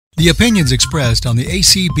The opinions expressed on the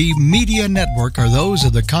ACB Media Network are those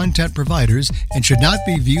of the content providers and should not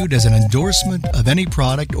be viewed as an endorsement of any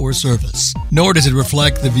product or service. Nor does it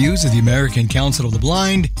reflect the views of the American Council of the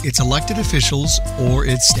Blind, its elected officials, or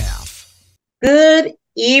its staff. Good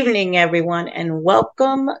evening, everyone, and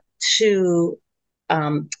welcome to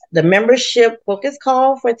the membership focus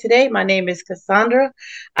call for today. My name is Cassandra.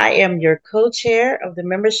 I am your co-chair of the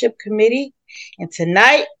membership committee, and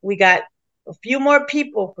tonight we got a few more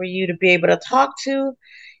people for you to be able to talk to,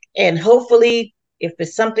 and hopefully if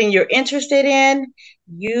it's something you're interested in,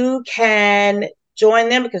 you can join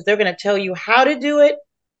them because they're going to tell you how to do it,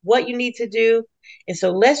 what you need to do. And so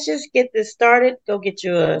let's just get this started. Go get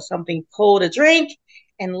you something cold to drink,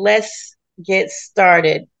 and let's get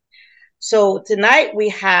started. So tonight we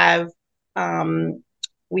have the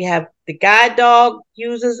Guide Dog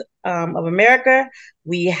Users of America.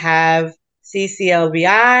 We have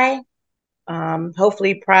CCLVI.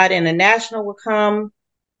 Hopefully Pride International will come.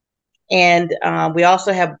 And we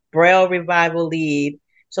also have Braille Revival Lead.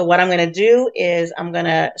 So what I'm going to do is I'm going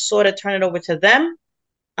to sort of turn it over to them.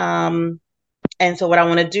 And so what I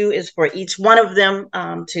want to do is for each one of them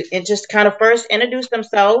to just kind of first introduce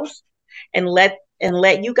themselves and let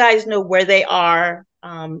you guys know where they are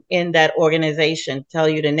in that organization, tell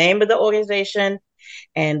you the name of the organization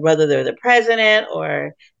and whether they're the president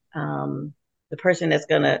or the person that's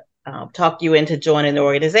going to talk you into joining the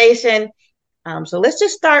organization. So let's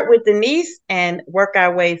just start with Denise and work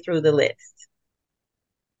our way through the list.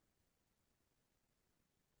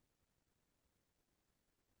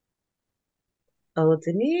 Oh,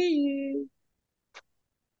 Denise.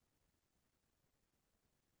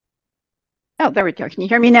 Oh, there we go. Can you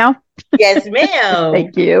hear me now? Yes, ma'am.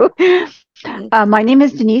 Thank you. My name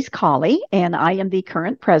is Denise Colley, and I am the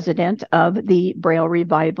current president of the Braille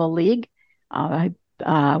Revival League. I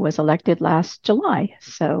was elected last July,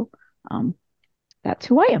 so that's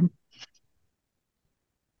who I am.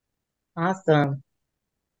 Awesome.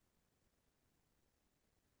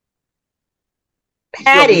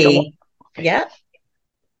 Patty. Yeah.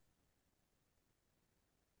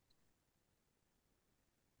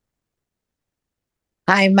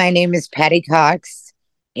 Hi, my name is Patty Cox,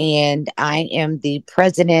 and I am the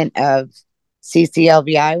president of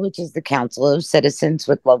CCLVI, which is the Council of Citizens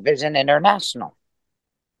with Low Vision International.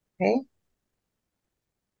 Okay.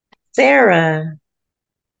 Sarah.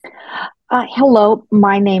 Hello,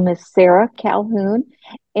 my name is Sarah Calhoun,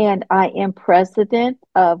 and I am president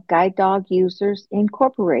of Guide Dog Users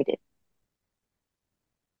Incorporated.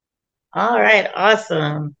 All right,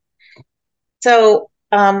 awesome. So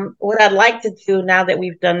what I'd like to do now that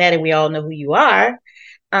we've done that and we all know who you are,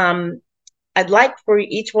 I'd like for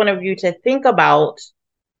each one of you to think about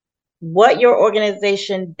what your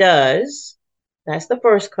organization does. That's the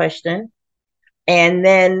first question. And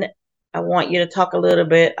then I want you to talk a little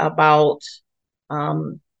bit about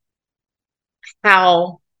talk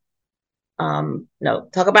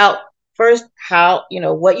about first how,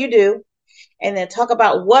 what you do, and then talk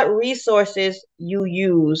about what resources you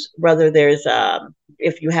use, whether there's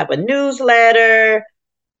if you have a newsletter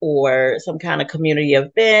or some kind of community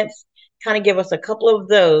events, kind of give us a couple of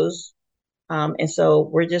those. And so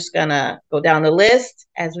we're just gonna go down the list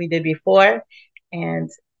as we did before, and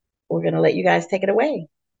we're gonna let you guys take it away.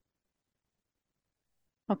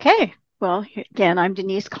 Okay. Well, again, I'm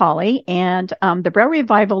Denise Colley, and the Braille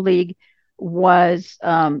Revival League was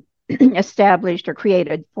established or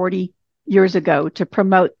created 40 years ago to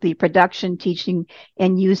promote the production, teaching,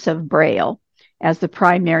 and use of Braille as the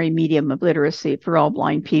primary medium of literacy for all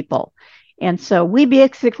blind people. And so we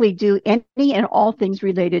basically do any and all things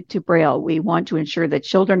related to Braille. We want to ensure that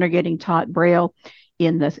children are getting taught Braille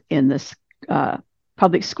in the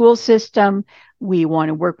public school system. We want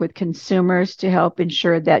to work with consumers to help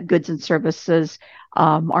ensure that goods and services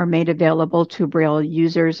are made available to Braille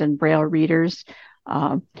users and Braille readers.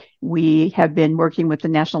 We have been working with the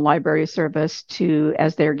National Library Service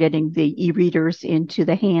as they're getting the e-readers into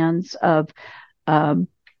the hands of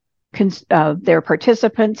their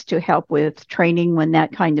participants to help with training when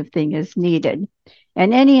that kind of thing is needed.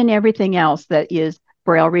 And any and everything else that is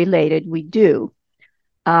Braille related, we do.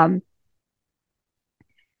 In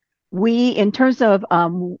terms of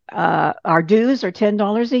our dues are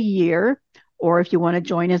 $10 a year, or if you want to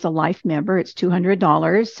join as a life member, it's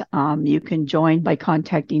 $200. You can join by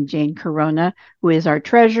contacting Jane Corona, who is our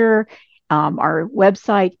treasurer. Our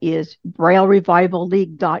website is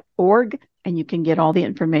braillerevivalleague.org, and you can get all the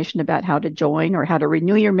information about how to join or how to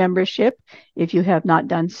renew your membership if you have not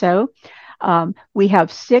done so. We have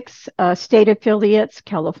 6 state affiliates: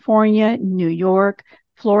 California, New York,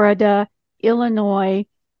 Florida, Illinois,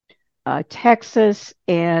 Texas,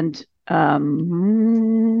 and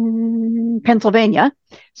Pennsylvania.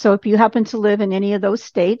 So if you happen to live in any of those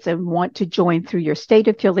states and want to join through your state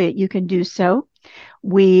affiliate, you can do so.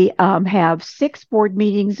 We have 6 board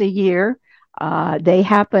meetings a year. They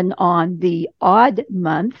happen on the odd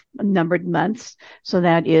numbered months. So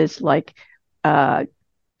that is like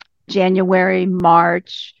January,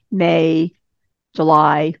 March, May,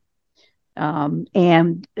 July.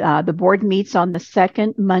 And the board meets on the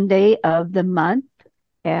second Monday of the month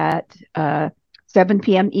at 7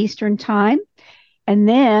 p.m. Eastern Time. And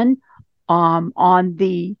then on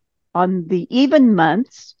the even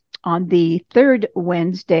months, on the third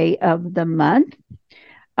Wednesday of the month,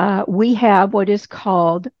 we have what is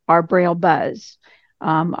called our Braille Buzz.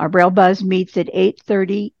 Our Braille Buzz meets at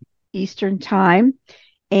 8:30 Eastern Time,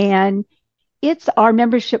 and it's our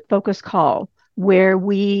membership focus call where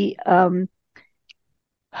we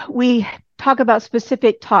talk about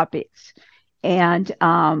specific topics. And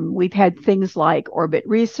we've had things like orbit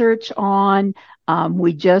research on.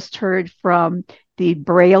 We just heard from the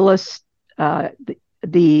Brailleist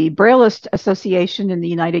Association in the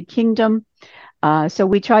United Kingdom. So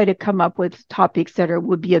we try to come up with topics that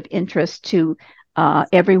would be of interest to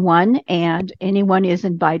everyone, and anyone is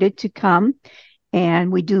invited to come.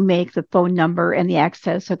 And we do make the phone number and the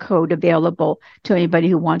access code available to anybody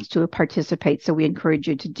who wants to participate. So we encourage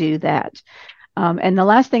you to do that. And the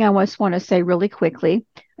last thing I just want to say really quickly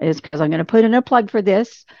is, because I'm going to put in a plug for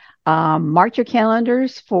this, mark your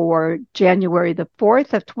calendars for January the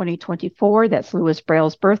 4th of 2024. That's Louis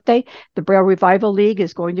Braille's birthday. The Braille Revival League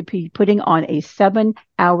is going to be putting on a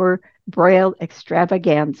 7-hour Braille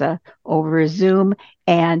extravaganza over Zoom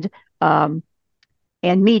and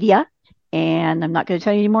media. And I'm not going to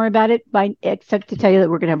tell you any more about it, except to tell you that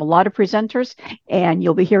we're going to have a lot of presenters, and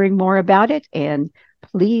you'll be hearing more about it. And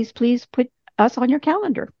please put us on your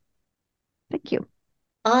calendar. Thank you.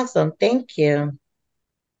 Awesome. Thank you.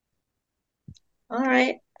 All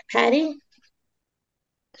right, Patty.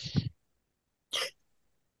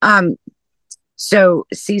 So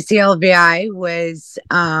CCLVI was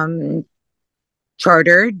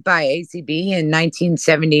chartered by ACB in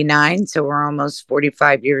 1979, so we're almost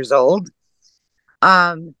 45 years old.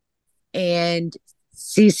 And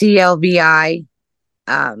CCLVI,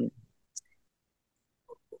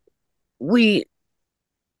 we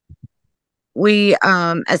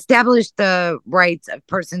established the rights of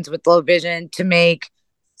persons with low vision to make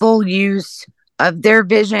full use of their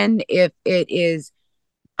vision if it is,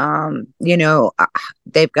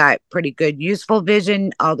 they've got pretty good useful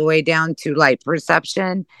vision all the way down to light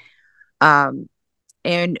perception. And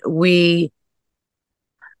we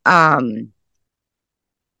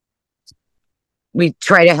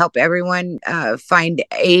try to help everyone find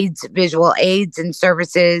aids, visual aids and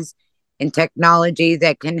services and technology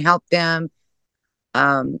that can help them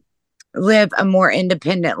live a more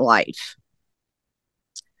independent life.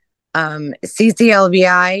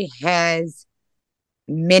 CCLVI has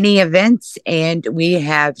many events, and we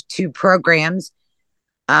have 2 programs.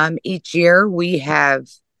 Each year we have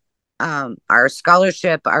our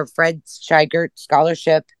scholarship, our Fred Scheigert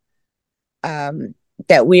Scholarship,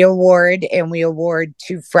 that we award, and we award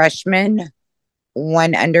 2 freshmen,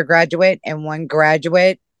 1 undergraduate and 1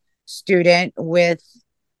 graduate student with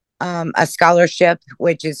a scholarship,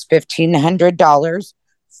 which is $1,500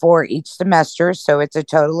 for each semester. So it's a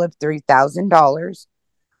total of $3,000.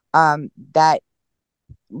 That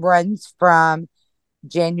runs from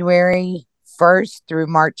January 1st through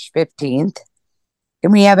March 15th.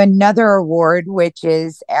 And we have another award, which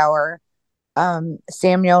is our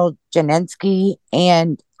Samuel Janensky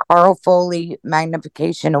and Carl Foley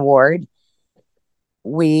Magnification Award.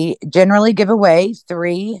 We generally give away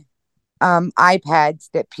 3 iPads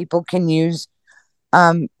that people can use,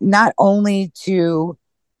 not only to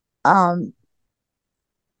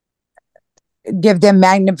give them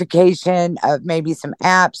magnification of maybe some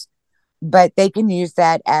apps, but they can use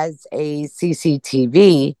that as a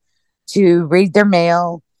CCTV to read their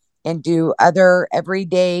mail and do other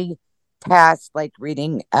everyday tasks like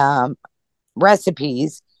reading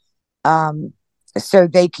recipes, so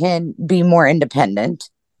they can be more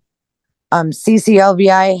independent.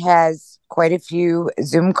 CCLVI has quite a few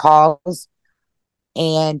Zoom calls,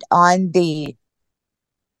 and on the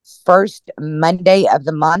first Monday of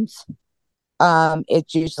the month,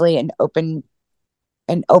 it's usually an open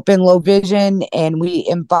low vision, and we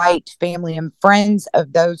invite family and friends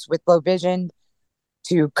of those with low vision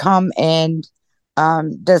to come and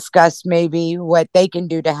discuss maybe what they can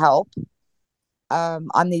do to help.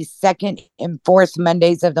 On the second and fourth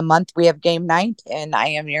Mondays of the month, we have game night, and I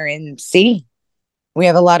am your MC. We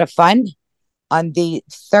have a lot of fun. On the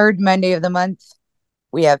third Monday of the month,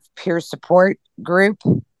 we have peer support group.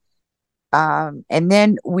 And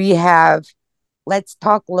then we have Let's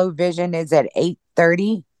Talk Low Vision is at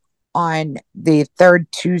 8:30 on the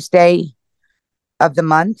third Tuesday of the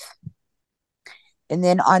month. And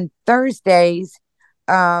then on Thursdays,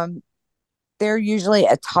 they're usually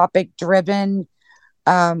a topic driven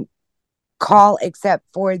call, except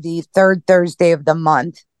for the third Thursday of the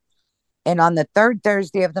month. And on the third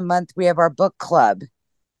Thursday of the month, we have our book club.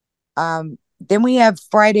 Then we have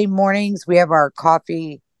Friday mornings, we have our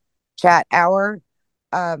coffee chat hour.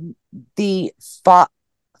 The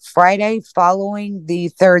Friday following the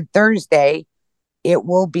third Thursday, it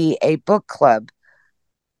will be a book club.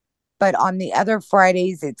 But on the other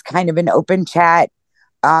Fridays, it's kind of an open chat.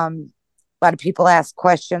 A lot of people ask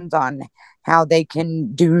questions on how they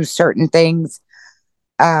can do certain things.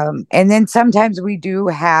 And then sometimes we do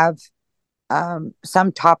have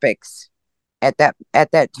some topics at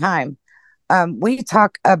that time. We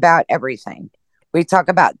talk about everything. We talk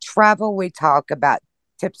about travel. We talk about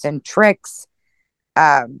tips and tricks,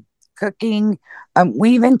 cooking. We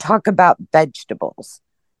even talk about vegetables.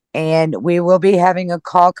 And we will be having a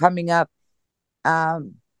call coming up.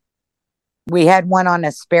 We had one on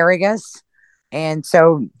asparagus. And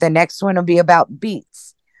so the next one will be about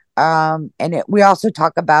beets. We also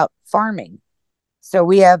talk about farming. So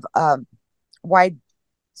we have a wide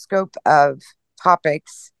scope of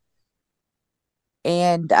topics.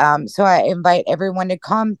 And so I invite everyone to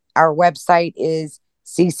come. Our website is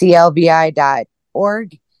cclvi.org.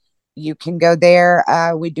 You can go there.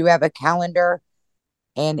 We do have a calendar,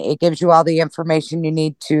 and it gives you all the information you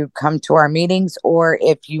need to come to our meetings, or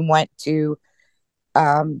if you want to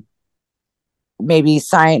maybe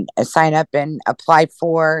sign up and apply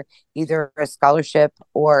for either a scholarship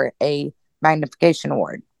or a magnification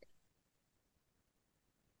award.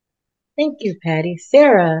 Thank you, Patty.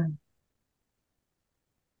 Sarah.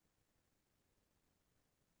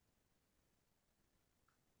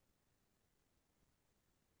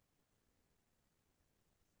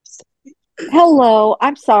 Hello,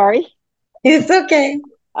 I'm sorry. It's okay.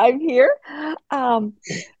 I'm here. I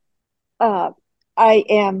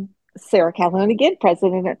am Sarah Calhoun again,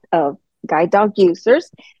 president of Guide Dog Users.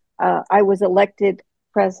 I was elected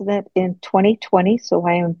president in 2020, so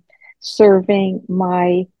I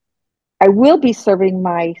will be serving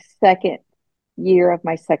my second year of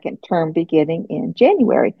my second term beginning in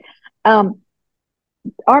January.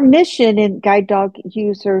 Our mission in Guide Dog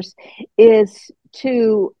Users is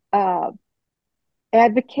to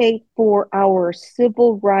advocate for our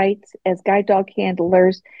civil rights as guide dog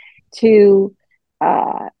handlers, to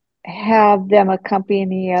have them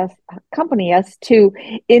accompany us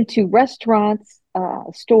into restaurants,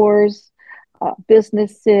 stores,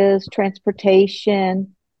 businesses,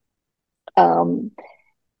 transportation,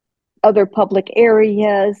 other public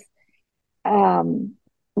areas.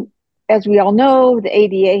 As we all know, the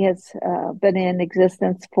ADA has been in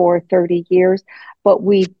existence for 30 years, but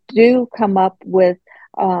we do come up with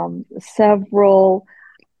several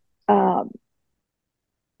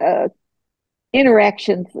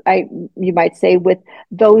interactions, you might say, with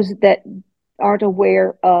those that aren't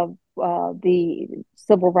aware of the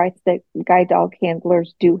civil rights that guide dog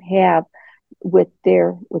handlers do have with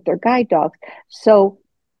their guide dogs. So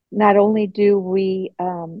not only do we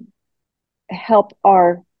help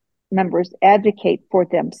our members advocate for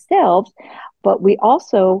themselves, but we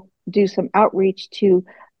also do some outreach to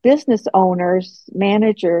business owners,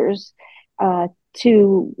 managers,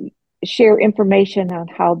 to share information on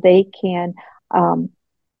how they can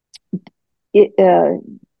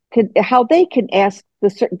ask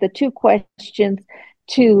the two questions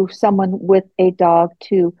to someone with a dog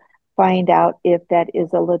to find out if that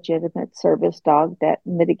is a legitimate service dog that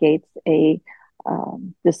mitigates a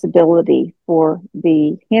disability for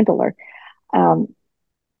the handler.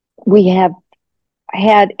 We have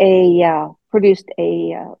had produced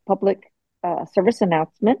a public service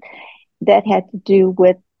announcement that had to do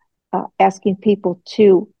with asking people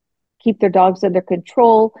to keep their dogs under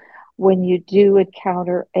control when you do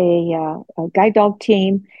encounter a guide dog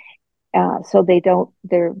team, so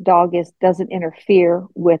their dog doesn't interfere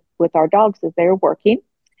with our dogs as they're working,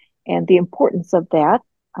 and the importance of that.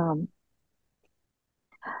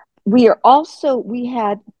 We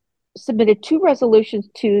had submitted 2 resolutions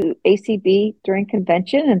to ACB during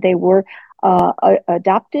convention, and they were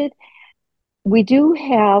adopted. We do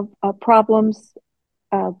have problems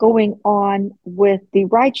going on with the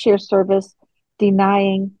rideshare service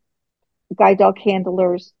denying guide dog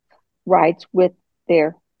handlers rides with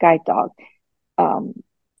their guide dog.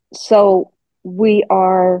 So we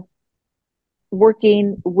are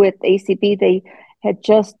working with ACB. They had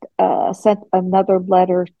just sent another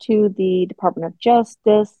letter to the Department of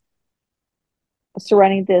Justice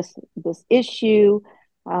surrounding this issue.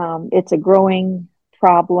 It's a growing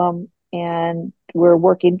problem, and we're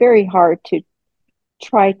working very hard to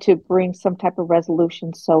try to bring some type of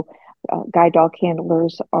resolution so guide dog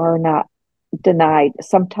handlers are not denied.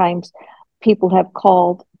 Sometimes people have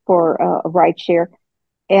called for a ride share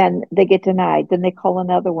and they get denied. Then they call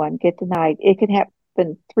another one, get denied. It can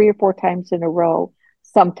happen 3 or 4 times in a row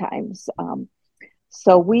sometimes.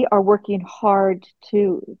 So we are working hard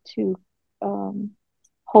to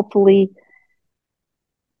hopefully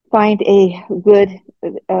find a good,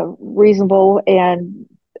 reasonable, and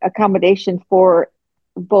accommodation for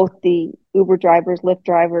both the Uber drivers, Lyft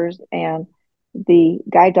drivers, and the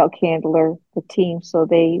guide dog handler, the team, so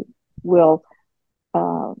they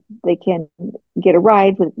can get a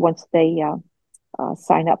ride once they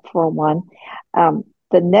sign up for one.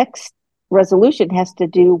 The next resolution has to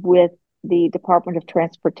do with the Department of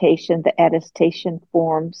Transportation, the attestation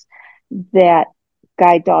forms that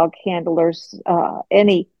guide dog handlers,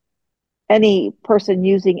 any person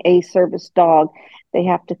using a service dog, they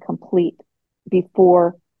have to complete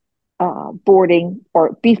before boarding,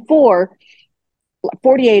 or before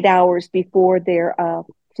 48 hours before their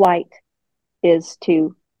flight is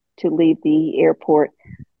to leave the airport.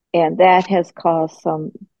 And that has caused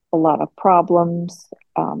a lot of problems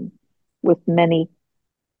with many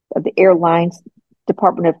of the airlines.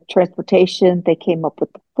 Department of Transportation, they came up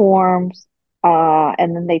with the forms,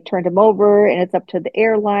 and then they turned them over, and it's up to the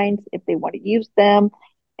airlines if they want to use them.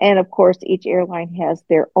 And of course, each airline has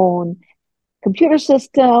their own computer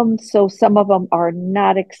system, so some of them are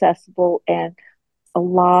not accessible, and a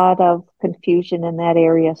lot of confusion in that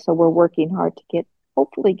area. So we're working hard to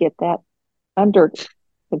hopefully get that under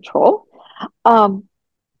control.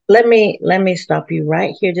 Let me stop you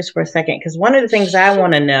right here just for a second, because one of the things I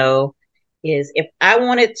want to know is if I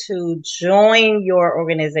wanted to join your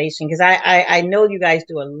organization, because I know you guys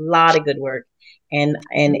do a lot of good work, and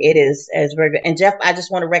it is as very good. And Jeff, I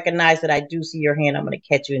just want to recognize that I do see your hand. I'm going to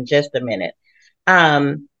catch you in just a minute.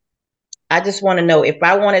 I just want to know, if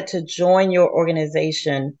I wanted to join your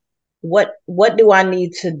organization, what do I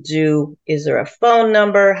need to do? Is there a phone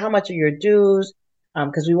number? How much are your dues?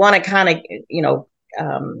 Because we want to kind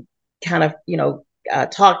of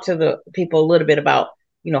talk to the people a little bit about,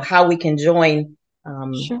 how we can join.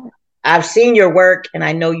 Sure. I've seen your work, and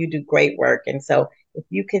I know you do great work. And so if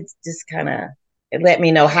you could just kind of let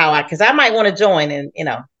me know how because I might want to join, and,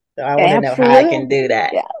 so I want to know how I can do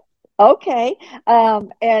that. Yeah. Okay.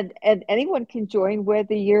 And anyone can join,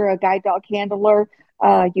 whether you're a guide dog handler,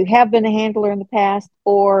 you have been a handler in the past,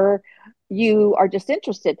 or you are just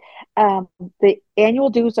interested. The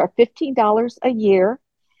annual dues are $15 a year.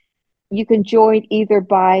 You can join either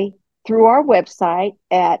through our website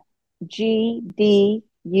at gdui.org,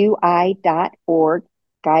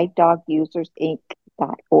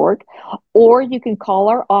 guidedogusersinc.org, or you can call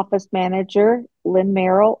our office manager, Lynn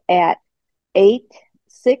Merrill, at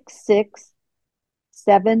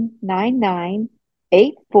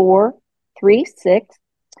 866-799-8436.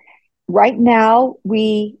 Right now,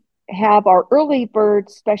 we have our early bird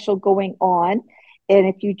special going on. And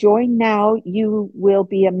if you join now, you will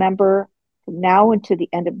be a member from now until the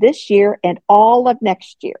end of this year and all of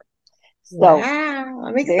next year. So, wow,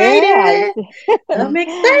 I'm excited. I'm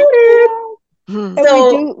excited. And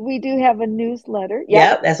so we do have a newsletter.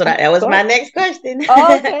 Yep, that was my next question.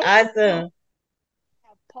 Okay. Awesome.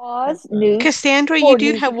 Pause news. Cassandra, you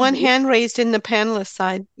do have one hand raised in the panelist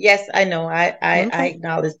side. Yes, I know. I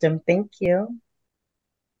acknowledged them. Thank you.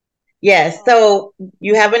 Yes, so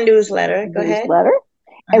you have a newsletter. Go ahead.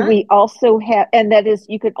 And we also have, and that is,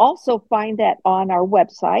 you can also find that on our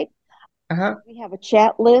website. We have a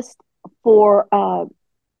chat list for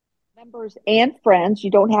members and friends. You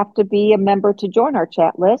don't have to be a member to join our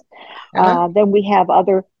chat list. Then we have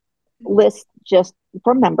other lists just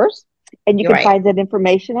for members, and you can find that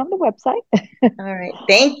information on the website. All right.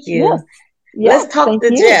 Thank you. Yes. Let's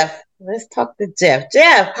talk to Jeff.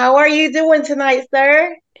 Jeff, how are you doing tonight,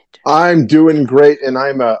 sir? I'm doing great, and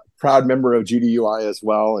I'm a proud member of GDUI as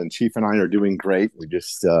well, and Chief and I are doing great. We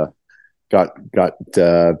just got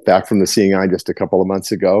back from the Seeing Eye just a couple of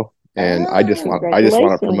months ago, and I just want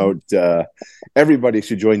to promote everybody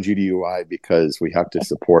should join GDUI, because we have to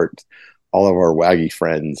support all of our waggy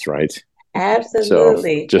friends, right?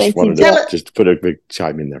 Absolutely. So just wanted to put a big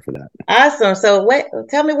chime in there for that. Awesome. So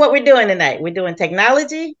tell me what we're doing tonight. We're doing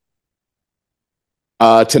technology?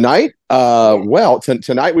 Tonight?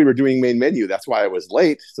 Tonight we were doing main menu. That's why I was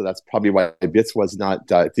late. So that's probably why Bits was not,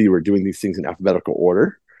 you were doing these things in alphabetical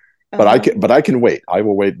order. But I can wait. I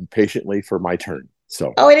will wait patiently for my turn.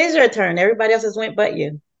 So. Oh, it is your turn. Everybody else has went but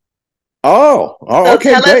you. Oh, So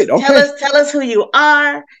okay, great. Tell us who you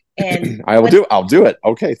are, and I'll do it.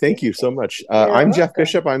 Okay, thank you so much. I'm Jeff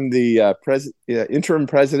Bishop. I'm the interim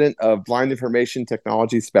president of Blind Information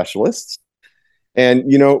Technology Specialists, and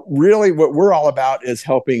really, what we're all about is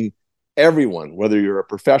helping everyone, whether you're a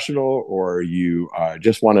professional or you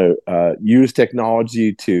just want to use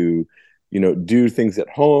technology to, do things at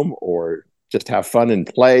home or just have fun and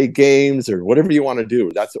play games or whatever you want to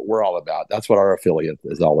do. That's what we're all about. That's what our affiliate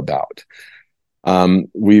is all about.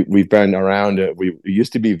 We've been around. We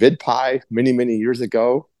used to be VidPi many years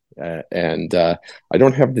ago, and I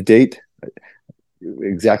don't have the date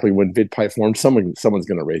exactly when VidPi formed. Someone's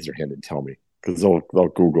going to raise their hand and tell me, because they'll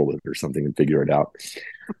Google it or something and figure it out.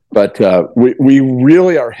 But we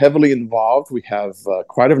really are heavily involved. We have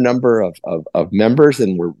quite a number of members,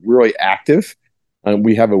 and we're really active.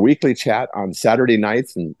 We have a weekly chat on Saturday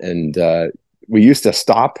nights, and we used to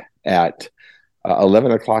stop at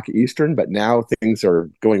 11 o'clock Eastern, but now things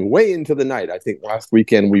are going way into the night. I think last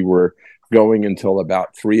weekend we were going until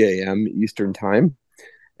about 3 a.m. Eastern time.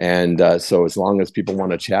 And so as long as people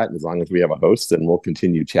want to chat, and as long as we have a host, then we'll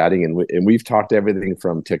continue chatting. And we've talked everything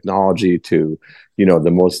from technology to,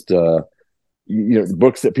 the most, the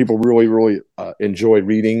books that people really enjoy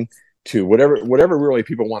reading, to whatever really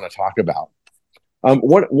people want to talk about.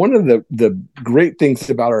 One of the great things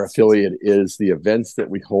about our affiliate is the events that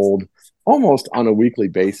we hold almost on a weekly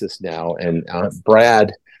basis now. And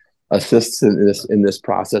Brad assists in this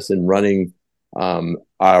process in running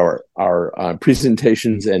our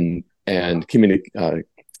presentations and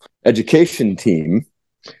education team,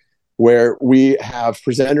 where we have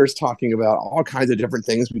presenters talking about all kinds of different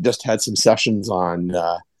things. We just had some sessions on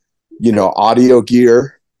audio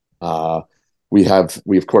gear. We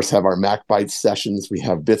of course have our Mac Bytes sessions. We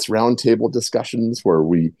have Bits Roundtable discussions where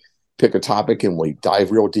we pick a topic and we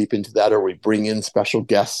dive real deep into that, or we bring in special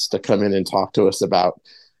guests to come in and talk to us about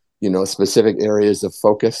specific areas of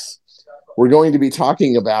focus. We're going to be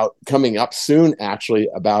talking about, coming up soon actually,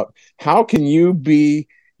 about how can you be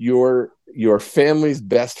your family's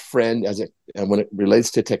best friend when it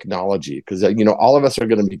relates to technology, because all of us are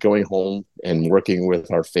going to be going home and working with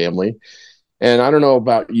our family. And I don't know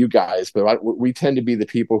about you guys, but we tend to be the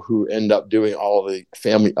people who end up doing all the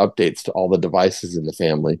family updates to all the devices in the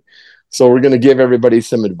family. So we're going to give everybody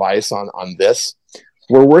some advice on this.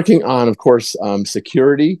 We're working on, of course,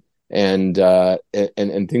 security and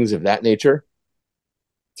things of that nature.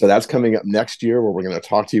 So that's coming up next year, where we're going to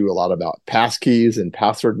talk to you a lot about passkeys and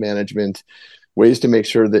password management, ways to make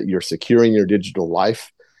sure that you're securing your digital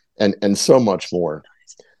life, and so much more.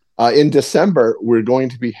 In December, we're going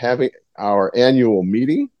to be having our annual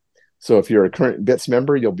meeting. So if you're a current BITS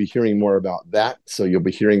member, you'll be hearing more about that. So you'll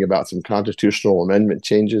be hearing about some constitutional amendment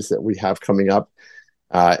changes that we have coming up,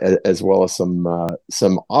 as well as some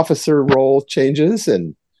officer role changes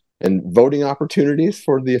and voting opportunities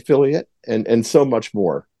for the affiliate, and so much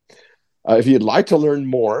more. If you'd like to learn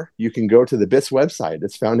more, you can go to the BITS website.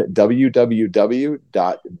 It's found at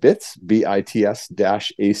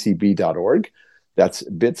www.bits-acb.org. That's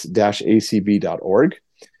bits-acb.org.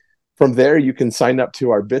 From there, you can sign up to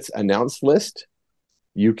our BITS announce list.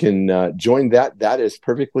 You can join that. That is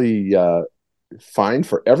perfectly fine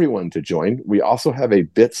for everyone to join. We also have a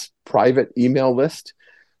BITS private email list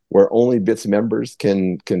where only BITS members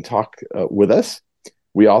can talk with us.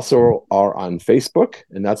 We also are on Facebook,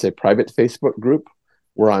 and that's a private Facebook group.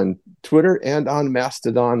 We're on Twitter and on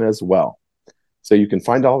Mastodon as well. So you can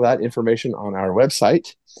find all that information on our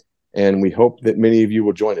website, and we hope that many of you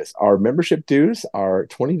will join us. Our membership dues are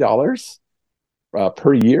 $20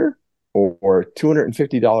 per year, or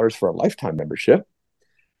 $250 for a lifetime membership.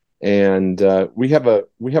 And we have a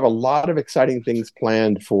lot of exciting things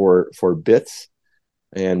planned for BITS,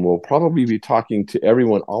 and we'll probably be talking to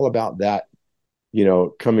everyone all about that,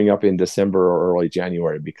 coming up in December or early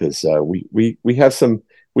January, because we have some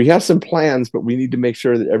plans, but we need to make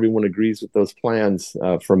sure that everyone agrees with those plans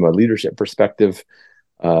from a leadership perspective.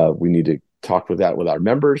 We need to talk with our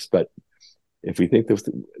members, but if we think that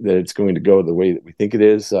it's going to go the way that we think it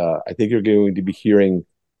is, I think you're going to be hearing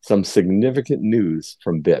some significant news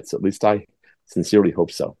from BITS. At least I sincerely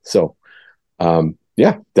hope so. So,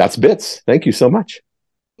 that's BITS. Thank you so much.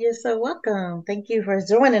 You're so welcome. Thank you for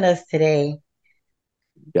joining us today.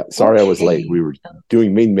 Yeah, sorry I was late. We were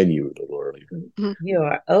doing main menu a little earlier. You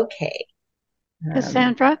are okay.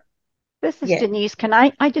 Cassandra, this is Denise. Can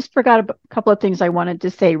I just forgot a couple of things I wanted to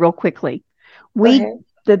say real quickly.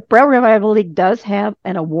 The Braille Revival League does have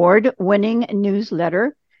an award-winning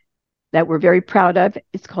newsletter. that we're very proud of.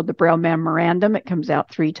 It's called the Braille Memorandum. It comes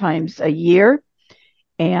out 3 times a year.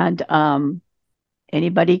 And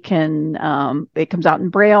anybody can, it comes out in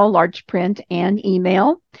Braille, large print, and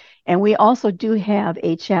email. And we also do have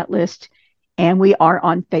a chat list, and we are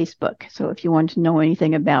on Facebook. So if you want to know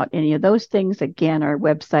anything about any of those things, again, our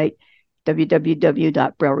website,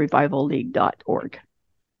 www.braillerevivalleague.org.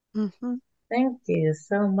 Mm-hmm. Thank you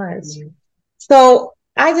so much. So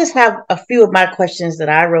I just have a few of my questions that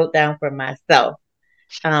I wrote down for myself.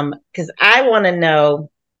 Because I want to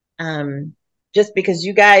know, just because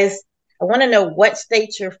you guys, I want to know what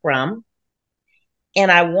state you're from,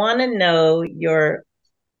 and I want to know your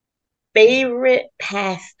favorite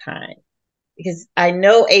pastime, because I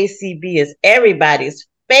know ACB is everybody's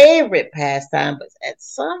favorite pastime, but at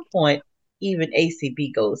some point, even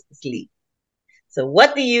ACB goes to sleep. So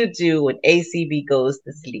what do you do when ACB goes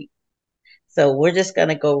to sleep? So we're just going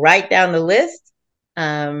to go right down the list,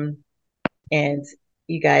 and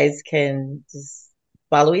you guys can just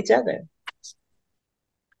follow each other.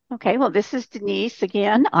 Okay, well, this is Denise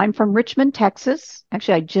again. I'm from Richmond, Texas.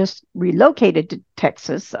 Actually, I just relocated to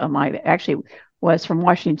Texas. I actually was from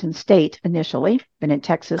Washington State initially, been in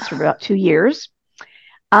Texas for about 2 years.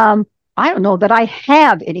 I don't know that I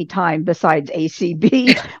have any time besides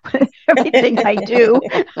ACB, everything I do.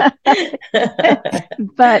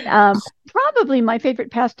 But probably my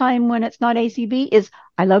favorite pastime when it's not ACB is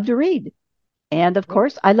I love to read. And of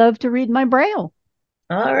course, I love to read my Braille.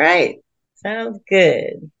 All right. Sounds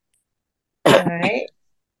good. All right.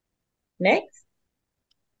 Next.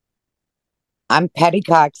 I'm Patty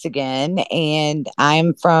Cox again, and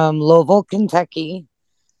I'm from Louisville, Kentucky.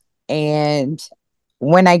 And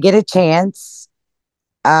when I get a chance,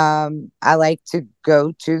 I like to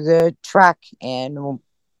go to the track and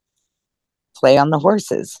play on the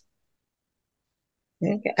horses.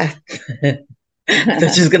 Okay. I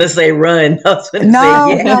thought she was gonna say run. I was gonna No,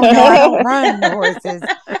 say, yeah. no, I don't run the horses.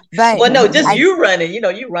 But well, no, just you running.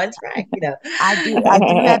 You run track. I do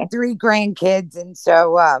have 3 grandkids, and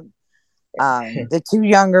so the 2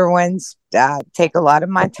 younger ones take a lot of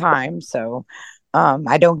my time. So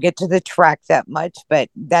I don't get to the track that much, but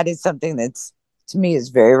that is something that's to me is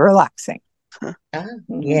very relaxing.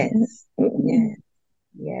 Yes, yes,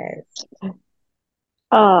 yes.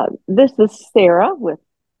 This is Sarah with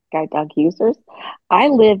Guide Dog Users. I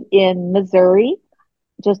live in Missouri,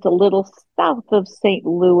 just a little south of St.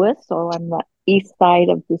 Louis, so I'm the east side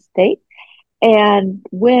of the state. And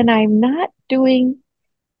when I'm not doing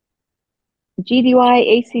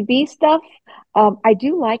GDUI ACB stuff, I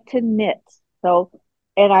do like to knit. So,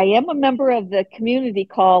 and I am a member of the community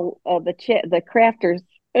call the crafters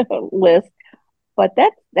list, but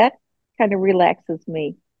that kind of relaxes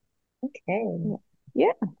me. Okay.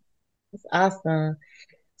 Yeah. That's awesome.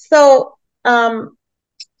 So, so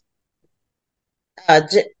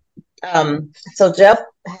Jeff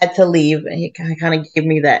had to leave, and he kind of gave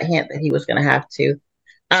me that hint that he was going to have to.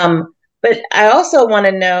 But I also want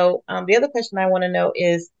to know, the other question I want to know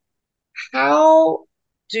is, how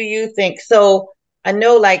do you think? So I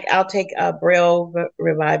know, like, I'll take a Braille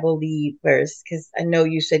Revival League first, because I know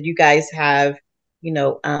you said you guys have, in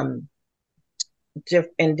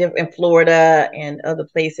Florida and other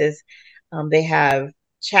places, they have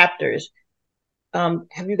chapters.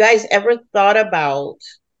 Have you guys ever thought about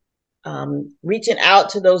reaching out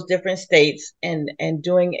to those different states and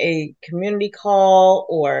doing a community call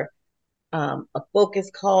or a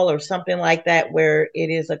focus call or something like that, where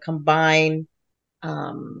it is a combined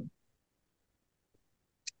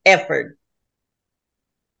effort?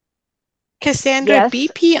 Cassandra, Yes.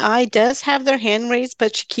 BPI does have their hand raised,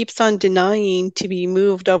 but she keeps on denying to be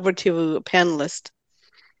moved over to a panelist.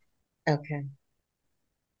 Okay.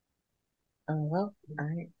 Oh, well, all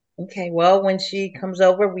right. Okay. Well, when she comes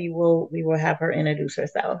over, we will have her introduce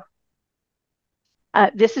herself.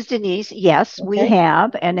 This is Denise. Yes, Okay. we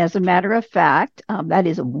have. And as a matter of fact, that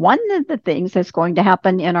is one of the things that's going to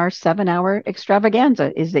happen in our 7-hour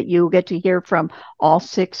extravaganza, is that you get to hear from all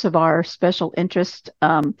 6 of our special interest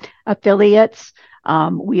affiliates.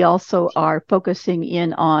 We also are focusing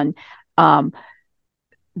in on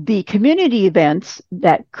the community events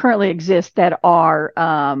that currently exist that are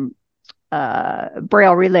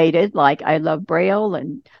Braille related, like I Love Braille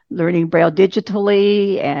and Learning Braille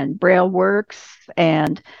Digitally and Braille Works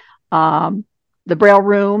and the Braille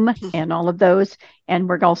Room and all of those. And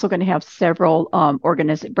we're also going to have several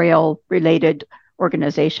Braille related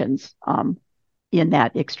organizations in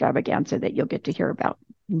that extravaganza that you'll get to hear about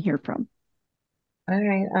and hear from. All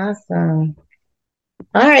right, awesome.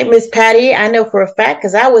 All right, Miss Patty, I know for a fact,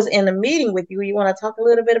 because I was in a meeting with you. You want to talk a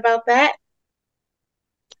little bit about that?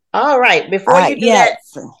 All right. Before you do that,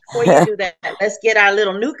 Yes. let's get our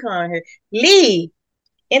little newcomer here. Lee,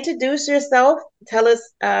 introduce yourself. Tell us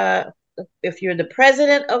if you're the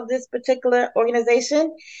president of this particular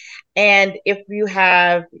organization, and if you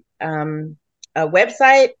have a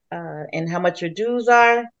website and how much your dues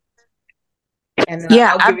are. And then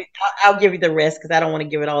Yeah, I'll give you the rest because I don't want to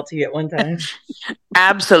give it all to you at one time.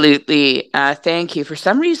 absolutely. Thank you. For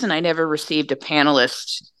some reason, I never received a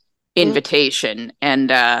panelist invitation,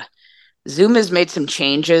 and Zoom has made some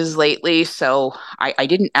changes lately, so I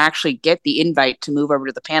didn't actually get the invite to move over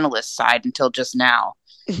to the panelist side until just now.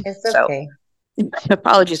 It's So okay.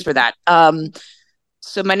 apologies for that.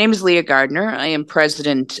 So my name is Leah Gardner. I am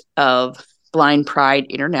president of Blind Pride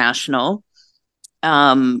International.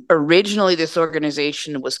 Originally, this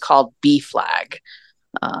organization was called BFLAG,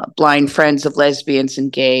 Blind Friends of Lesbians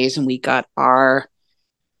and Gays, and we got our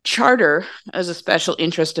charter as a special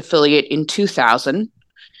interest affiliate in 2000.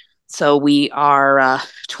 So we are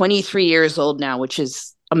 23 years old now, which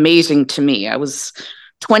is amazing to me. I was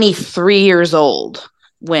 23 years old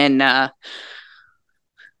when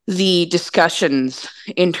the discussions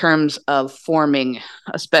in terms of forming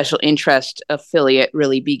a special interest affiliate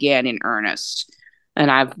really began in earnest. And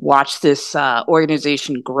I've watched this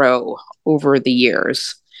organization grow over the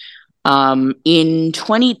years. In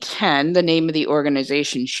 2010, the name of the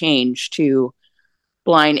organization changed to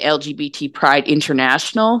Blind LGBT Pride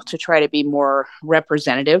International to try to be more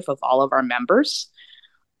representative of all of our members.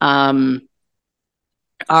 Our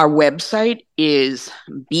website is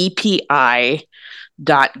bpi.gay.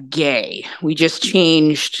 We just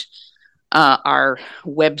changed our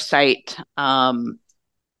website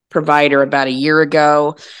provider about a year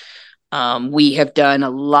ago. We have done a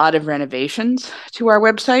lot of renovations to our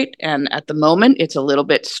website, and at the moment, it's a little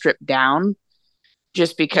bit stripped down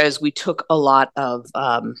just because we took a lot of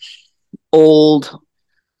old,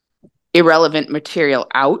 irrelevant material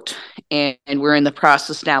out, and we're in the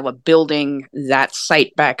process now of building that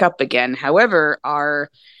site back up again. However, our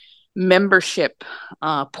membership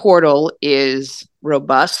portal is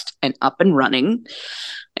robust and up and running,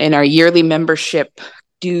 and our yearly membership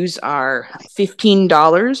dues are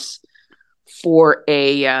 $15 for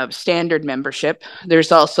a standard membership.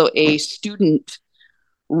 There's also a student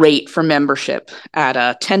rate for membership at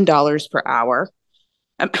 $10 per hour.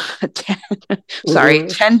 Sorry,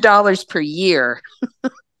 $10 per year.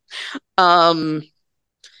 And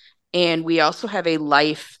we also have a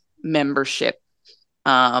life membership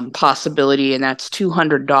possibility, and that's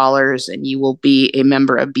 $200, and you will be a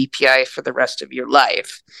member of BPI for the rest of your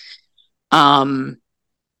life.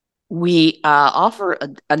 We offer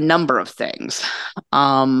a number of things.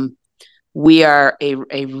 We are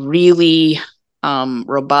a really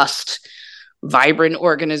robust, vibrant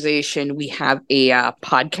organization. We have a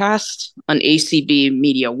podcast on ACB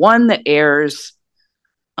Media One that airs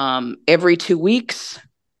every 2 weeks.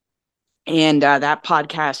 And that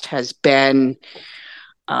podcast has been,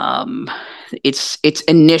 its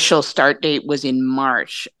initial start date was in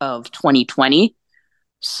March of 2020.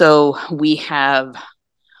 So we have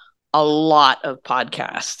a lot of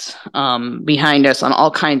podcasts behind us on all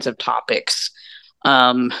kinds of topics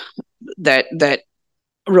that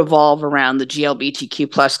revolve around the GLBTQ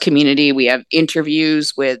plus community. We have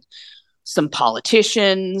interviews with some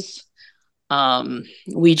politicians.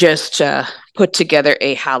 We just put together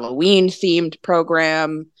a Halloween themed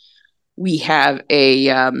program. We have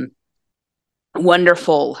a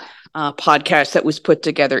wonderful podcast that was put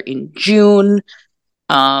together in June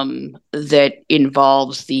that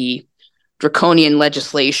involves the draconian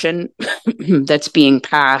legislation that's being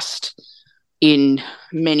passed in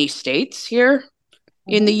many states here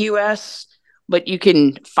in the US. But you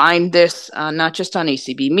can find this not just on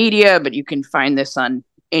ACB Media, but you can find this on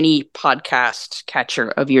any podcast catcher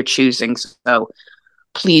of your choosing. So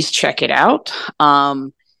please check it out.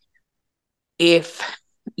 If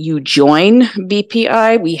you join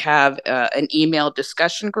BPI, we have an email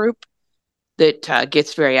discussion group that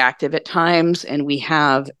gets very active at times, and we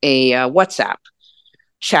have a WhatsApp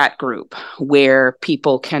chat group where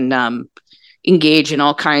people can engage in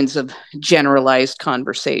all kinds of generalized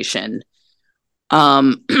conversation.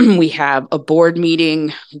 We have a board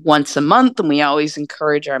meeting once a month, and we always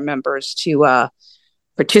encourage our members to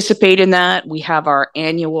participate in that. We have our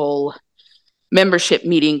annual membership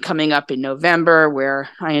meeting coming up in November, where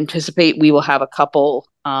I anticipate we will have a couple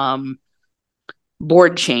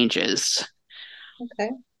board changes.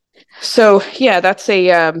 Okay. So yeah, that's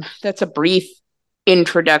a brief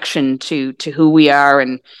introduction to who we are,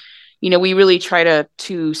 and we really try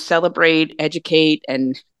to celebrate, educate,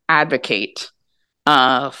 and advocate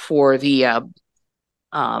for the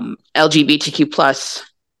LGBTQ plus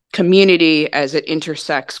community as it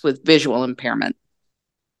intersects with visual impairment.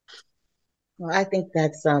 Well, I think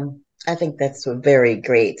that's very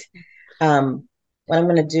great. What I'm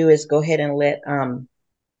going to do is go ahead and let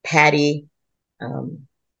Patty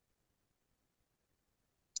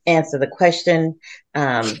answer the question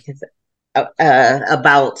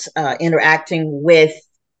about interacting with,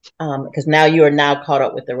 because now you are now caught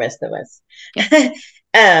up with the rest of us.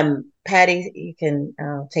 Patty, you can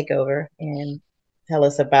take over and tell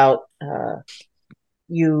us about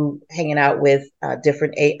you hanging out with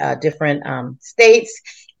different states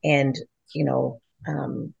and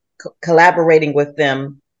collaborating with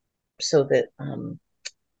them so that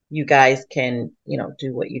you guys can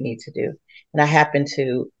do what you need to do. And I happen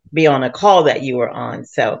to be on a call that you were on,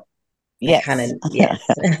 so yes, yes.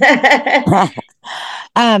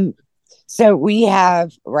 So we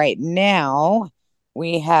have right now,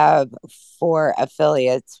 we have 4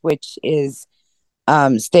 affiliates, which is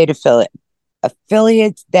state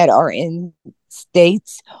affiliates that are in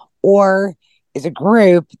states, or is a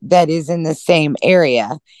group that is in the same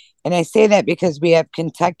area. And I say that because we have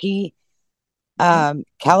Kentucky,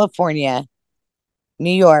 California,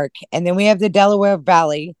 New York, and then we have the Delaware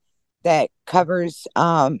Valley that covers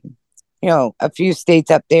a few states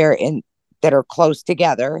up there that are close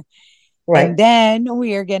together. Right. And then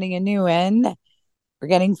we are getting a new one. We're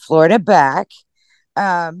getting Florida back.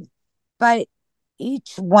 But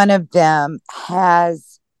each one of them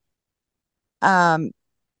has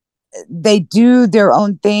they do their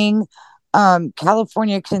own thing.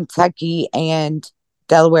 California, Kentucky, and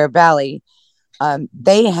Delaware Valley,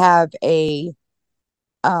 they have a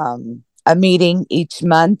meeting each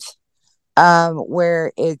month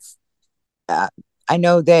where it's I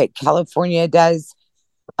know that California does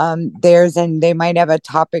theirs, and they might have a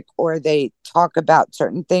topic or they talk about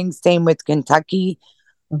certain things. Same with Kentucky.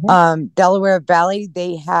 Delaware Valley,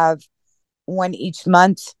 they have one each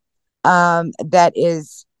month that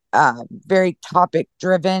is very topic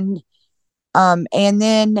driven. And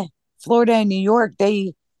then Florida and New York,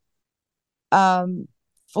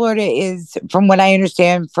 Florida is, from what I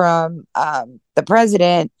understand from the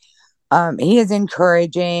president, he is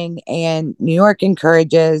encouraging, and New York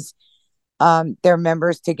encourages their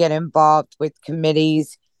members to get involved with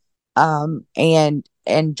committees and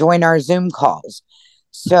join our Zoom calls.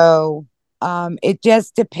 So it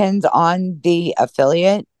just depends on the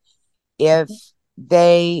affiliate, if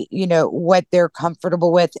they, what they're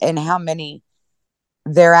comfortable with and how many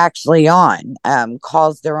they're actually on,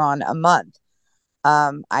 calls they're on a month.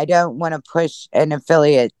 I don't want to push an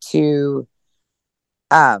affiliate to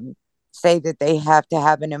say that they have to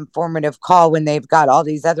have an informative call when they've got all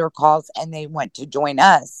these other calls and they want to join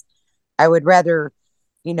us. I would rather,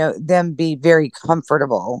 them be very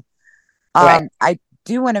comfortable. Right. I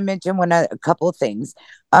do want to mention a couple of things.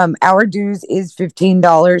 Our dues is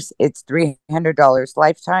 $15. It's $300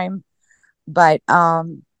 lifetime, but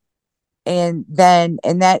that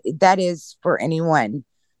is for anyone.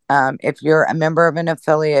 If you're a member of an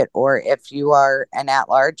affiliate or if you are an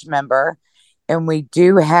at-large member. And we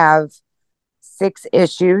do have 6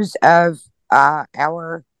 issues of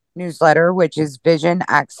our newsletter, which is Vision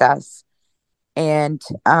Access. And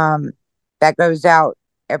that goes out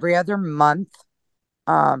every other month,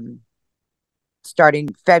 starting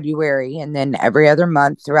February, and then every other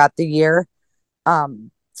month throughout the year.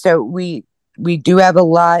 So we do have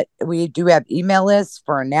we do have email lists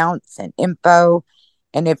for announce and info.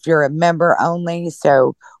 And if you're a member only,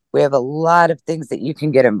 so we have a lot of things that you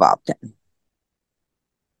can get involved in.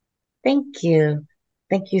 Thank you.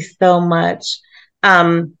 Thank you so much.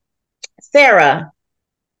 Sarah.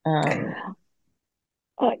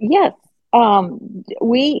 Yes.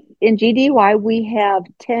 We in GDUI, we have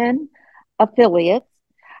 10 affiliates,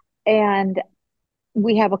 and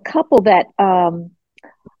we have a couple that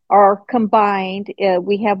are combined.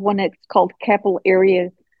 We have one that's called Capital Area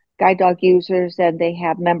Guide Dog Users, and they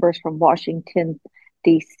have members from Washington,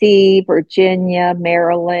 D.C., Virginia,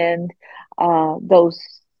 Maryland, those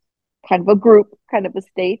kind of a group, kind of a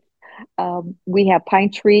state. We have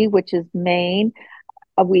Pine Tree, which is Maine.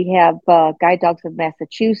 We have Guide Dogs of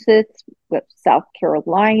Massachusetts, with South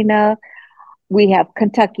Carolina. We have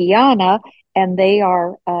Kentuckiana, and they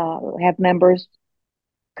have members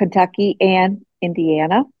Kentucky and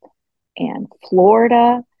Indiana, and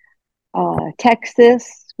Florida,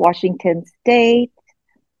 Texas, Washington State.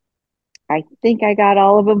 I think I got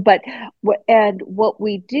all of them. But what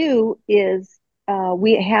we do is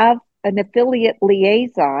we have an affiliate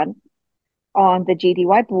liaison on the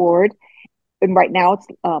GDY board. And right now it's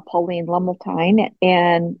Pauline Lumeltine,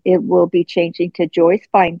 and it will be changing to Joyce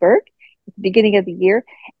Feinberg. beginning of the year.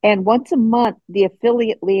 And once a month, the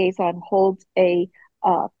affiliate liaison holds a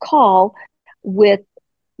call with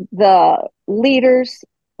the leaders,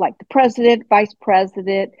 like the president, vice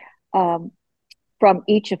president, from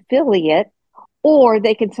each affiliate, or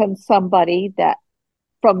they can send somebody that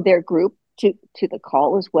from their group to the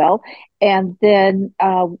call as well. And then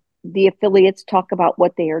the affiliates talk about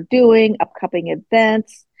what they are doing, upcoming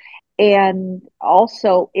events. And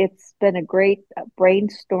also, it's been a great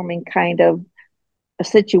brainstorming kind of a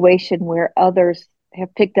situation where others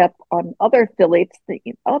have picked up on other affiliates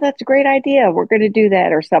thinking, oh, that's a great idea. We're going to do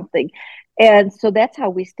that or something. And so that's how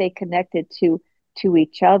we stay connected to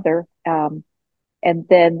each other. And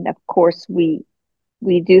then, of course, we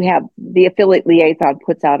do have the affiliate liaison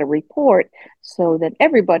puts out a report so that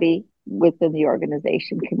everybody within the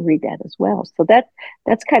organization can read that as well. So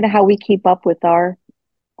that's kind of how we keep up with our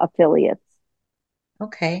affiliates.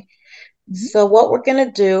 Okay. So what we're going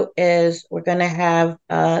to do is we're going to have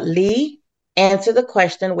Lee answer the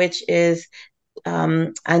question, which is,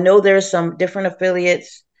 I know there's some different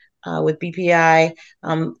affiliates with BPI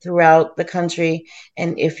throughout the country.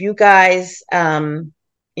 And if you guys, if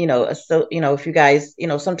you guys,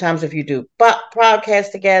 sometimes if you do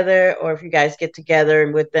podcasts together, or if you guys get together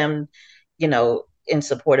and with them, in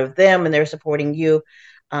support of them and they're supporting you,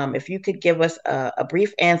 if you could give us a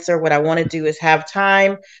brief answer. What I want to do is have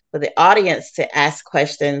time for the audience to ask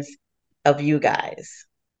questions of you guys.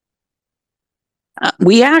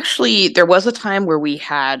 There was a time where we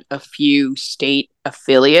had a few state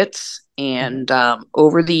affiliates, and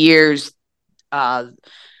over the years,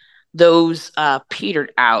 those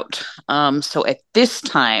petered out. So at this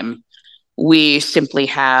time, we simply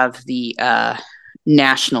have the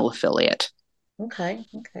national affiliate. Okay.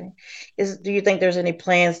 Do you think there's any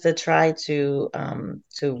plans to try to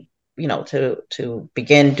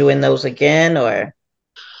begin doing those again, or?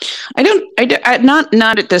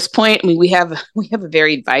 Not at this point. I mean, we have a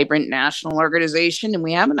very vibrant national organization, and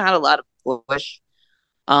we haven't had a lot of push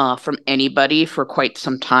from anybody for quite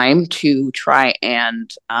some time to try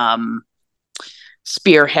and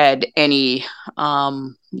spearhead any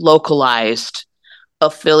localized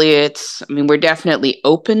affiliates. I mean, we're definitely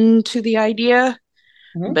open to the idea,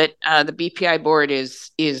 but the BPI board is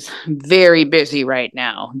very busy right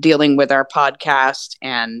now dealing with our podcast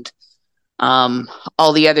and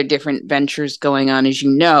all the other different ventures going on. As you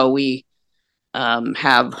know, we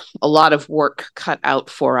have a lot of work cut out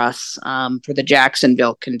for us for the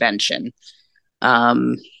Jacksonville convention,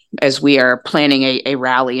 as we are planning a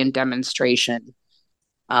rally and demonstration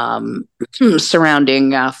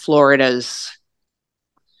surrounding Florida's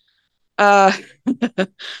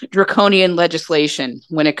draconian legislation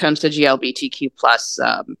when it comes to GLBTQ plus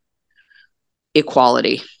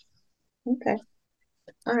equality. Okay.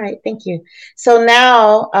 All right. Thank you. So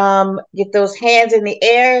now get those hands in the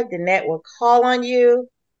air. The net will call on you.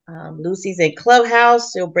 Lucy's in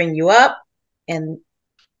Clubhouse. She'll bring you up, and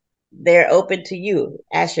they're open to you.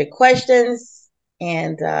 Ask your questions,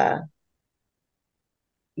 and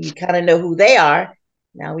you kind of know who they are.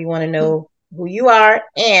 Now we want to know who you are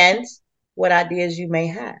and what ideas you may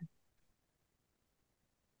have.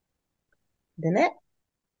 Danette?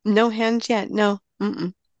 No hands yet. No.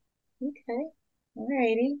 Okay. All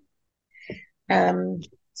righty.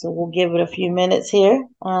 So we'll give it a few minutes here.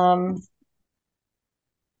 I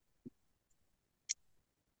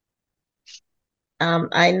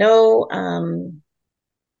know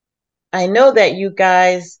that you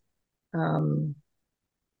guys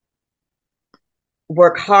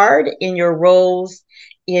work hard in your roles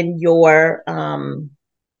in your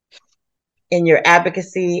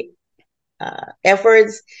advocacy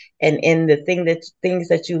efforts and in the things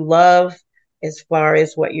that you love as far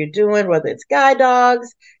as what you're doing, whether it's guide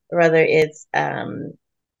dogs, whether it's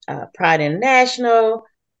Pride International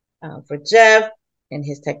for Jeff and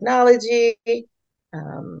his technology,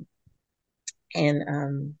 and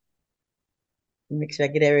make sure I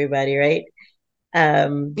get everybody right.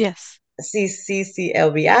 Yes.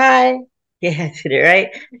 CCLBI. Yeah, I did it right.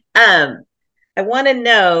 I want to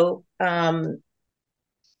know, and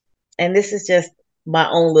this is just my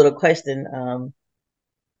own little question.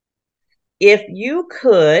 If you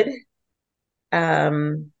could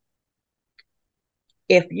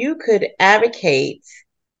advocate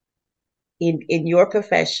in your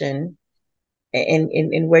profession and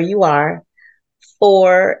in where you are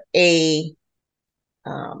for a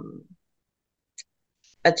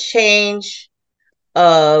change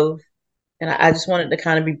of, and I just wanted to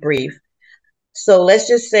kind of be brief. So let's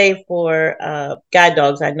just say for guide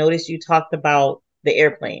dogs, I noticed you talked about the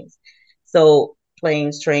airplanes. So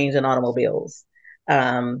planes, trains, and automobiles.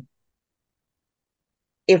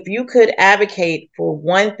 if you could advocate for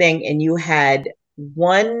one thing and you had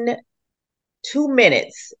 2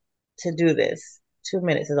 minutes to do this, 2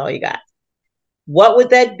 minutes is all you got, what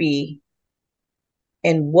would that be?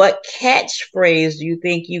 And what catchphrase do you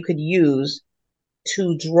think you could use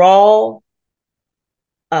to draw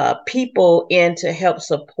people in to help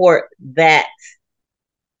support that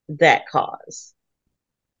cause?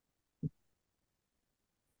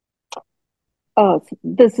 Oh,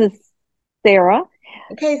 this is Sarah.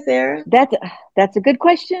 Okay, Sarah. That's a good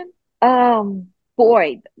question.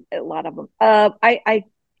 Boy, a lot of them. I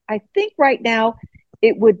think right now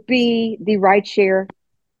it would be the rideshare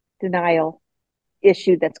denial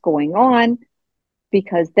issue that's going on,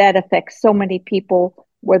 because that affects so many people,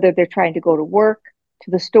 whether they're trying to go to work,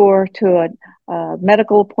 to the store, to a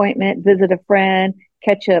medical appointment, visit a friend,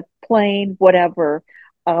 catch a plane, whatever.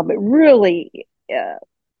 It really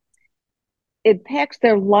impacts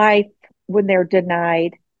their life when they're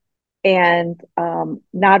denied. And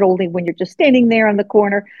not only when you're just standing there on the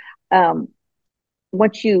corner,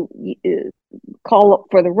 once you call up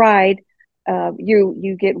for the ride,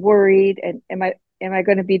 you get worried. And am I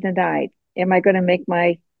going to be denied? Am I going to make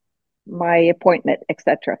my appointment,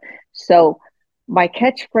 etc.? So my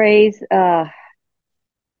catchphrase, how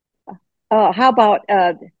about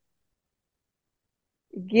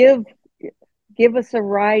give us a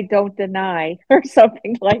ride, don't deny, or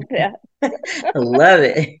something like that. I love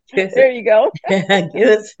it. There you go.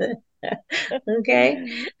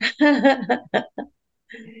 Okay.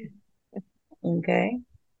 Okay.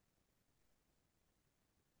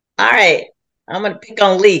 All right. I'm gonna pick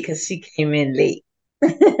on Lee because she came in late.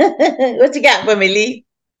 What you got for me,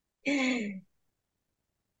 Lee?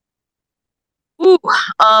 Ooh,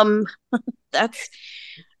 that's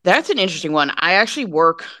an interesting one. I actually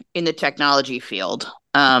work in the technology field.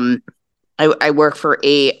 I work for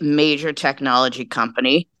a major technology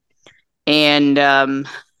company, and I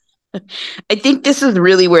think this is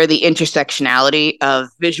really where the intersectionality of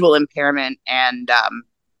visual impairment and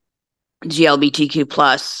GLBTQ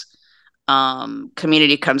plus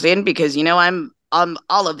community comes in, because I'm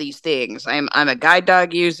all of these things. I'm a guide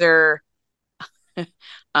dog user.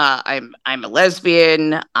 I'm a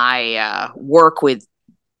lesbian. I work with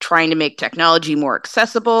trying to make technology more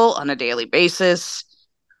accessible on a daily basis.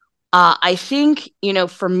 I think,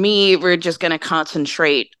 for me, we're just going to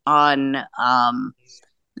concentrate on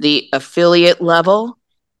the affiliate level.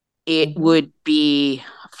 It would be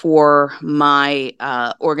for my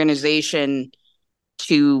organization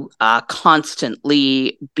to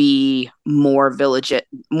constantly be more diligent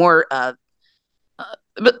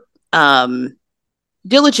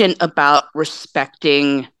about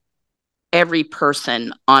respecting every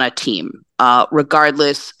person on a team,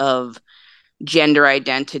 regardless of gender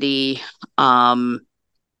identity.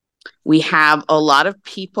 We have a lot of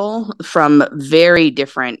people from very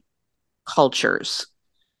different cultures.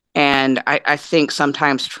 And I think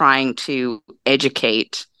sometimes trying to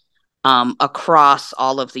educate across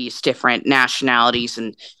all of these different nationalities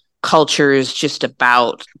and cultures just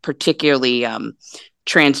about particularly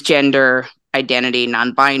transgender identity,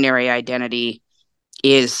 non-binary identity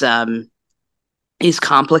is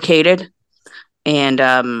complicated. And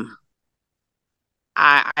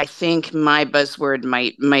I think my buzzword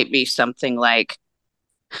might be something like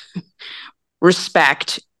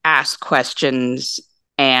respect, ask questions,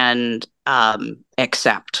 and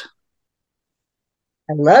accept.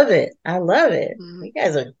 I love it. I love it. Mm-hmm. You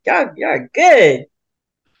guys are good.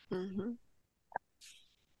 Mm-hmm.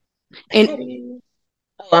 And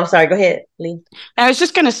I'm sorry. Go ahead, Lee. I was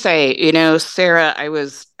just gonna say, Sarah, I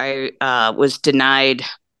was denied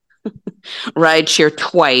rideshare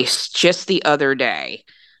twice just the other day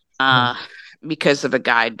because of a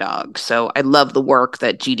guide dog. So I love the work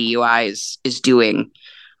that GDUI is doing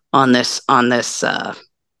on this on this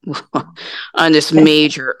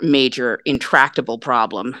major intractable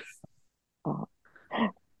problem.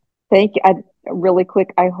 Thank you. Really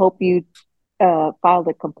quick, I hope you filed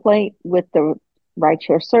a complaint with the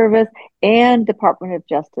rideshare service and Department of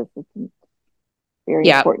Justice. It's very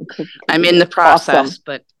important to I'm in the process,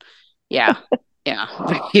 but yeah.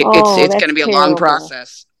 It's going to be a long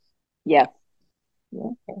process. Yes.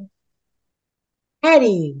 Okay.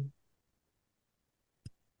 Patty.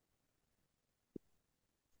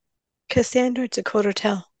 Cassandra Dakota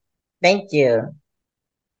Tell. Thank you.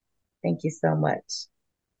 Thank you so much.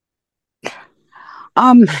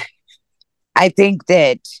 I think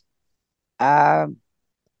that that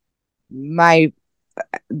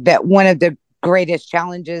one of the greatest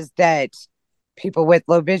challenges that people with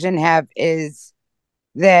low vision have is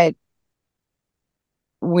that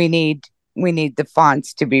we need the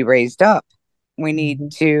fonts to be raised up We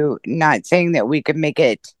need to, not saying that we could make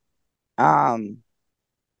it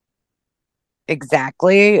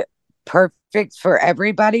exactly perfect for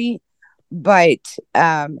everybody, but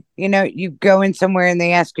you go in somewhere and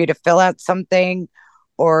they ask you to fill out something,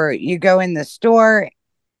 or you go in the store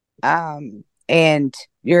and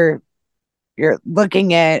you're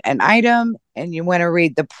looking at an item and you want to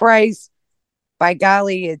read the price. By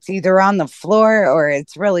golly, it's either on the floor or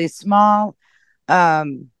it's really small.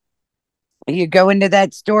 You go into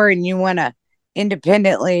that store and you want to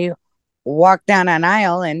independently walk down an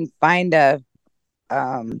aisle and find an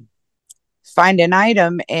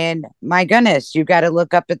item, and my goodness, you got to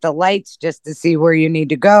look up at the lights just to see where you need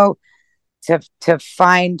to go to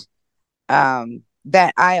find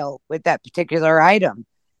that aisle with that particular item.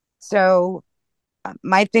 So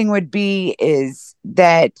my thing would be is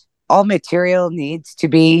that all material needs to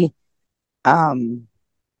be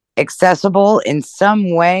accessible in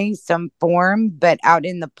some way, some form, but out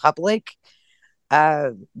in the public,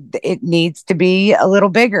 it needs to be a little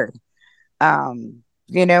bigger. A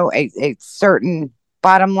certain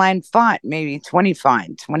bottom line font, maybe 20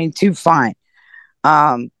 font, 22 font,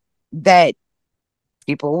 that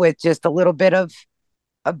people with just a little bit of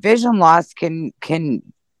vision loss can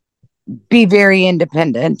be very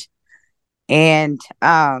independent. And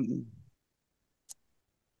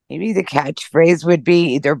maybe the catchphrase would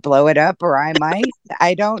be either blow it up or I might.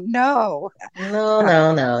 I don't know.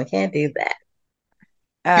 No, can't do that.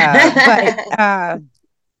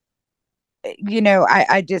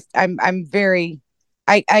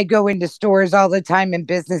 I go into stores all the time in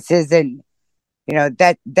businesses, and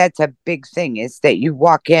that's a big thing, is that you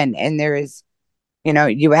walk in and there is,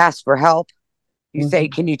 you ask for help. You say,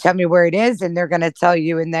 can you tell me where it is? And they're going to tell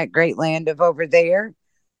you in that great land of over there.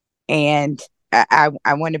 And I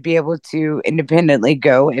want to be able to independently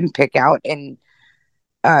go and pick out and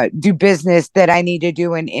do business that I need to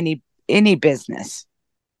do in any business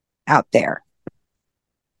out there.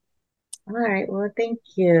 All right. Well, thank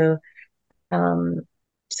you.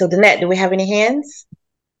 So Danette, do we have any hands?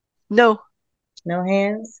 No. No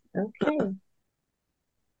hands? Okay.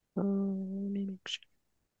 Let me make sure.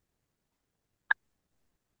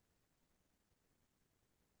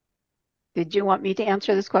 Did you want me to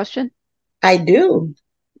answer this question? I do.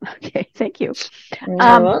 Okay, thank you. You're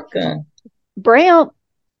welcome. Braille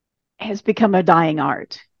has become a dying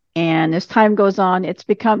art. And as time goes on, it's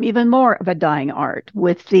become even more of a dying art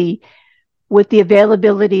with the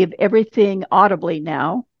availability of everything audibly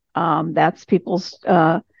now. That's people's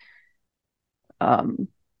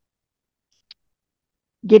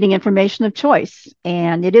getting information of choice,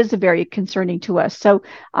 and it is very concerning to us. So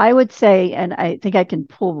I would say, and I think I can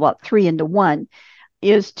pull about three into one,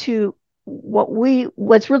 is to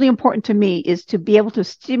what's really important to me is to be able to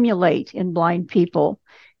stimulate in blind people,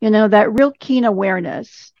 that real keen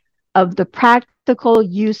awareness of the practical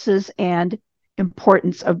uses and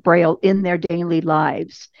importance of Braille in their daily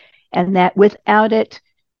lives, and that without it,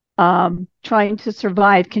 trying to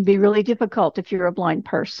survive can be really difficult if you're a blind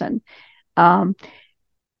person.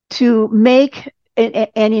 To make,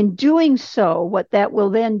 and in doing so, what that will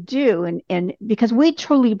then do, and because we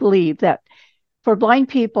truly believe that for blind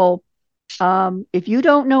people, if you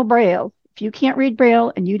don't know Braille, if you can't read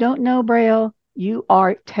Braille and you don't know Braille, you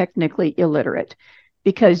are technically illiterate,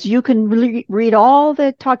 because you can read all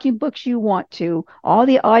the talking books you want to, all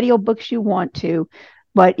the audio books you want to,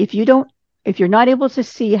 but if you're not able to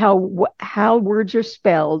see how words are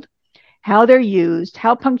spelled, how they're used,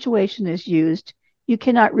 how punctuation is used, you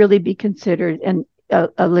cannot really be considered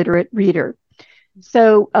a literate reader.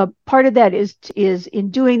 So part of that is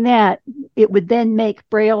in doing that, it would then make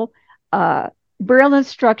Braille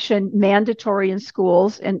instruction mandatory in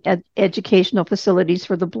schools and educational facilities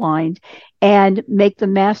for the blind, and make the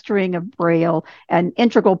mastering of Braille an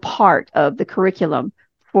integral part of the curriculum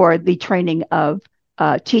for the training of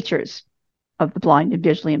teachers of the blind and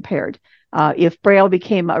visually impaired. If Braille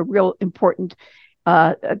became a real important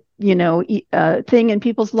thing in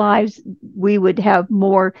people's lives, we would have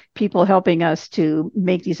more people helping us to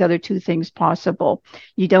make these other two things possible.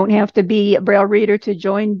 You don't have to be a Braille reader to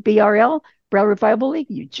join BRL, Braille Revival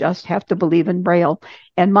League. You just have to believe in Braille.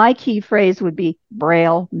 And my key phrase would be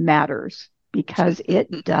Braille matters, because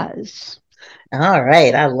it does. All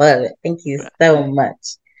right. I love it. Thank you so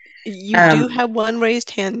much. You do have one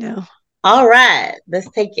raised hand now. All right. Let's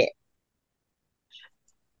take it.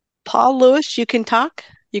 Paul Lewis, you can talk.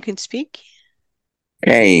 You can speak.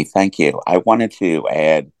 Hey, thank you. I wanted to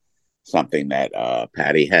add something that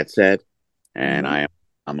Patty had said, and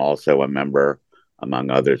I'm also a member,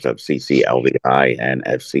 among others, of CCLVI and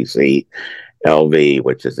FCCLV,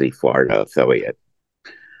 which is the Florida affiliate.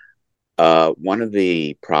 one of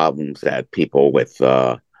the problems that people with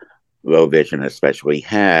low vision especially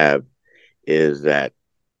have is that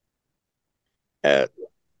uh,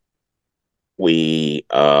 we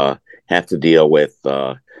have to deal with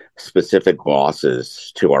specific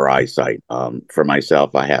losses to our eyesight. For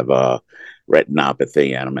myself, I have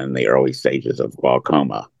retinopathy and I'm in the early stages of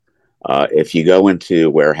glaucoma. If you go into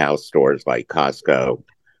warehouse stores like Costco,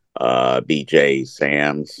 BJ,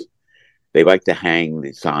 Sam's, they like to hang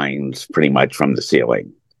the signs pretty much from the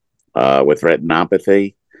ceiling. With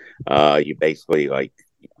retinopathy, you basically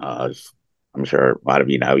I'm sure a lot of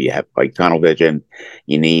you know, you have like tunnel vision.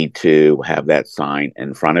 You need to have that sign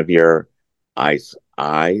in front of your eyes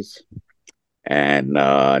and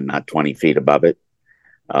not 20 feet above it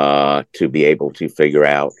to be able to figure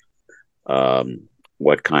out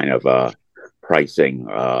what kind of pricing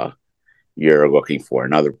you're looking for,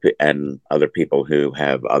 and other people who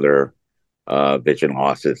have other vision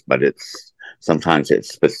losses, but sometimes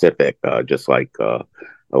it's specific, just like a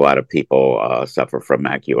lot of people suffer from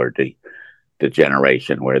macular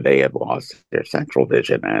degeneration, where they have lost their central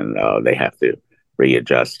vision and they have to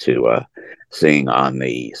readjust to seeing on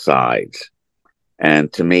the sides.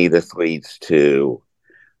 And to me, this leads to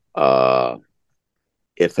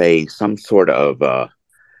if some sort of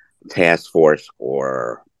task force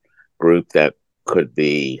or group that could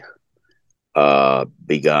be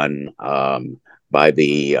begun by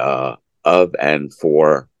the of and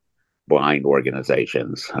for blind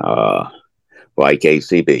organizations like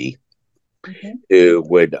ACB, who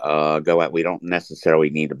would go out. We don't necessarily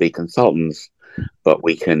need to be consultants, but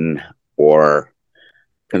we can, or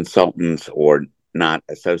consultants or not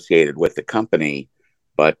associated with the company,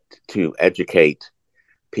 but to educate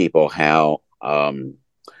people how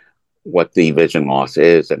what the vision loss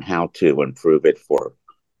is and how to improve it for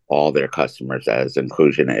all their customers, as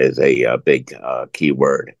inclusion is a big key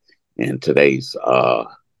word in today's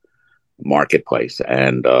marketplace,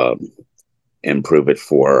 and improve it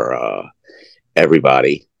for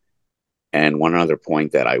everybody. And one other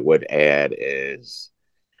point that I would add is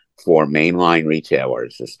for mainline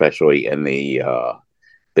retailers, especially in the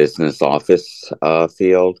business office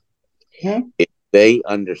field, if they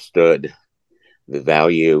understood the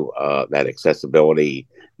value that accessibility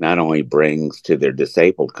not only brings to their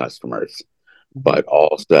disabled customers, but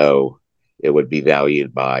also it would be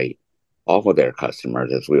valued by all of their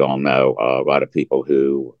customers. As we all know, a lot of people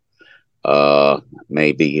who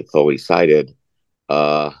may be fully sighted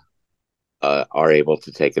are able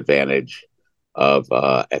to take advantage of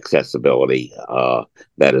accessibility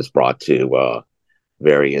that is brought to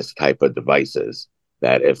various type of devices.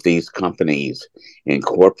 That if these companies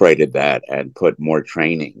incorporated that and put more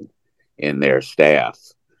training in their staff,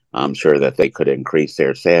 I'm sure that they could increase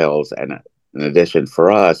their sales. And in addition,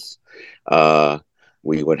 for us,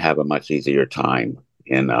 we would have a much easier time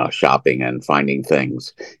in shopping and finding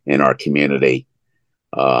things in our community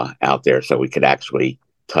out there, so we could actually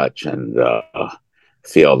touch and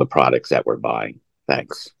feel the products that we're buying.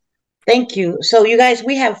 Thanks. Thank you. So you guys,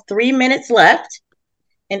 we have 3 minutes left.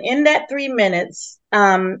 And in that 3 minutes,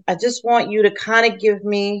 I just want you to kind of give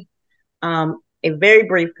me a very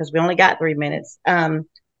brief, because we only got 3 minutes,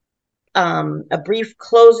 a brief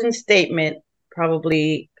closing statement,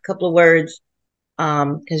 probably a couple of words,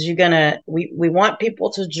 because we want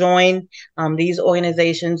people to join these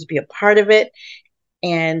organizations, be a part of it,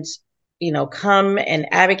 and come and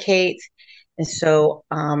advocate. And so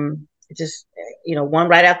just one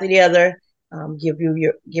right after the other, give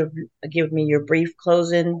me your brief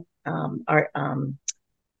closing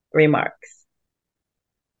remarks.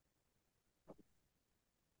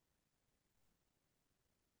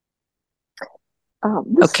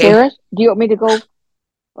 Okay. Sarah, do you want me to go?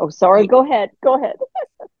 Oh, sorry. Go ahead.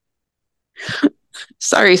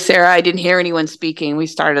 Sorry, Sarah, I didn't hear anyone speaking. We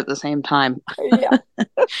started at the same time. Yeah.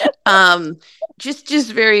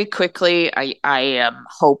 Just very quickly, I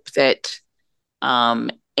hope that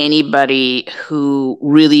anybody who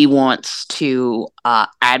really wants to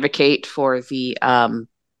advocate for the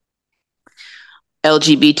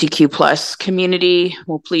LGBTQ plus community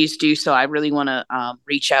will please do so. I really want to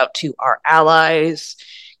reach out to our allies.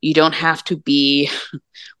 You don't have to be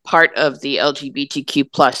part of the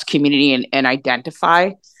LGBTQ plus community and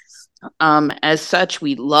identify as such.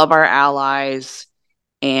 We love our allies,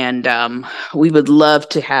 and we would love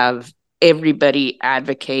to have everybody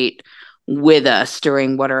advocate with us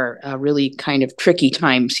during what are really kind of tricky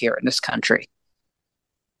times here in this country.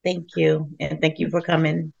 Thank you. And thank you for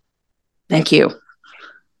coming. Thank you.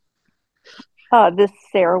 This is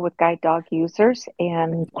Sarah with Guide Dog Users.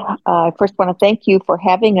 And I first want to thank you for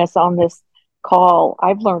having us on this call.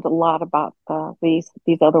 I've learned a lot about these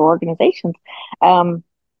other organizations.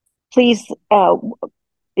 Please,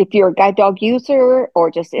 if you're a guide dog user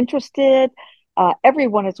or just interested,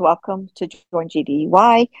 everyone is welcome to join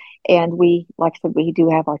GDUI. And we, like I said, we do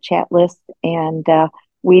have our chat list, and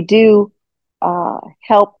we do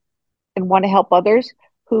help and want to help others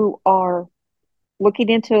who are looking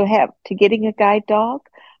into getting a guide dog.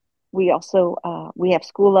 We also we have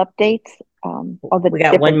school updates on the We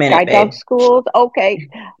got 1 different minute, guide babe. dog schools. Okay,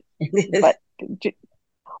 but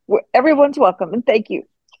everyone's welcome, and thank you.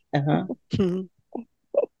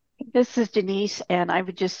 This is Denise, and I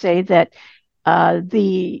would just say that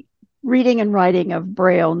the reading and writing of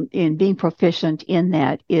Braille and being proficient in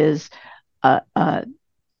that is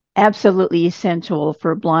absolutely essential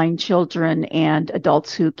for blind children and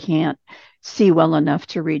adults who can't see well enough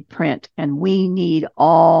to read print. And we need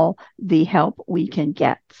all the help we can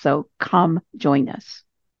get. So come join us.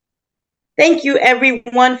 Thank you,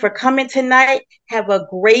 everyone, for coming tonight. Have a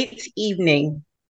great evening.